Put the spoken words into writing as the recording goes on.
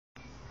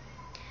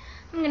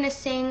I'm gonna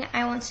sing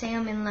I Won't Say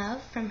I'm in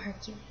Love from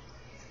Hercules.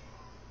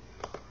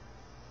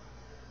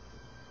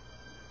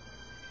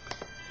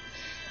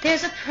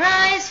 There's a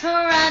prize for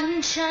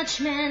rotten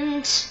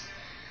judgment.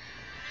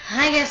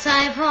 I guess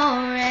I've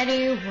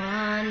already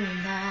won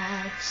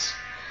that.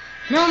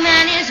 No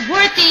man is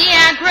worth the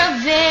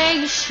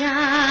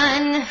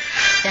aggravation.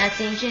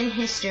 That's ancient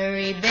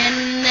history,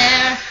 been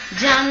there,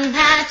 done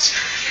that.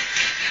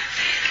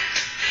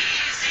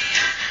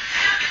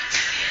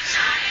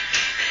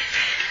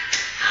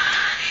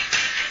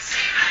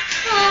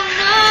 Oh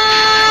no.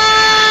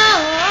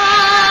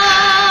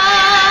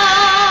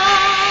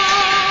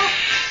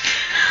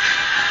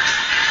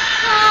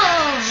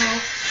 Oh,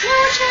 no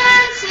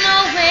chance, no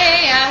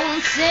way, I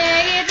won't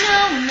say it, no,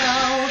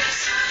 no.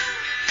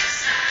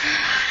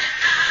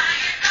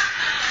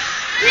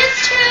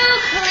 It's too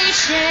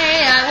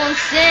cliche, I won't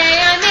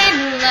say I'm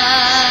in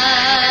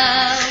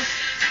love.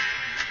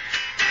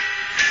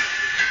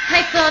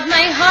 I thought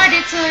my heart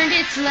had learned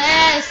its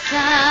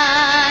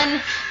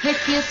lesson. It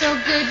feels so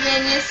good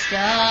when you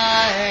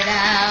start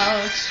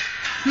out.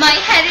 My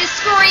head is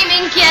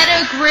screaming, get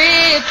a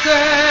grip,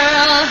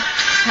 girl.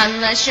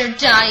 Unless you're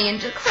dying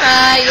to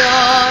cry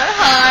your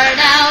heart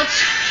out.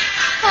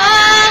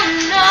 Oh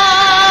no.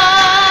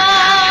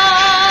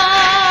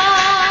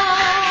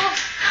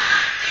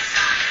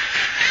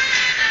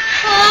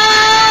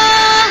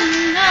 Oh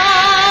no.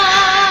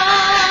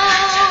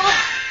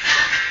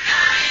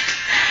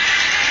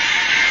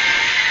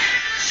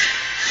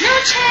 No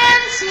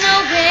chance, no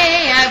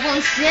way, I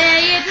won't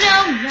say it, no,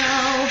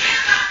 no.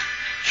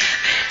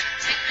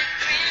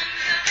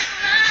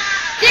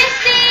 This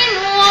scene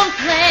won't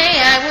play,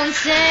 I won't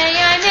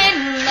say I'm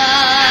in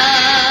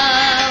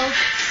love.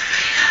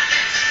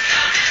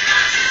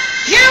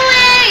 You're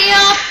way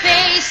off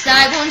base,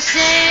 I won't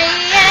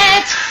say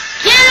it.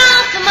 Get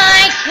off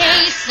my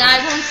case, I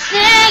won't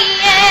say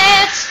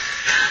it.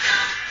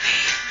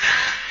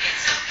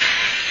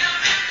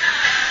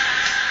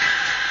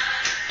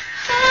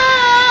 Oh,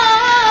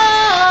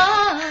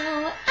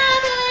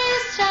 at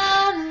least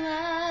out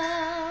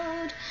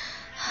loud,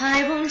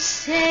 I won't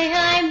say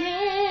I'm in love.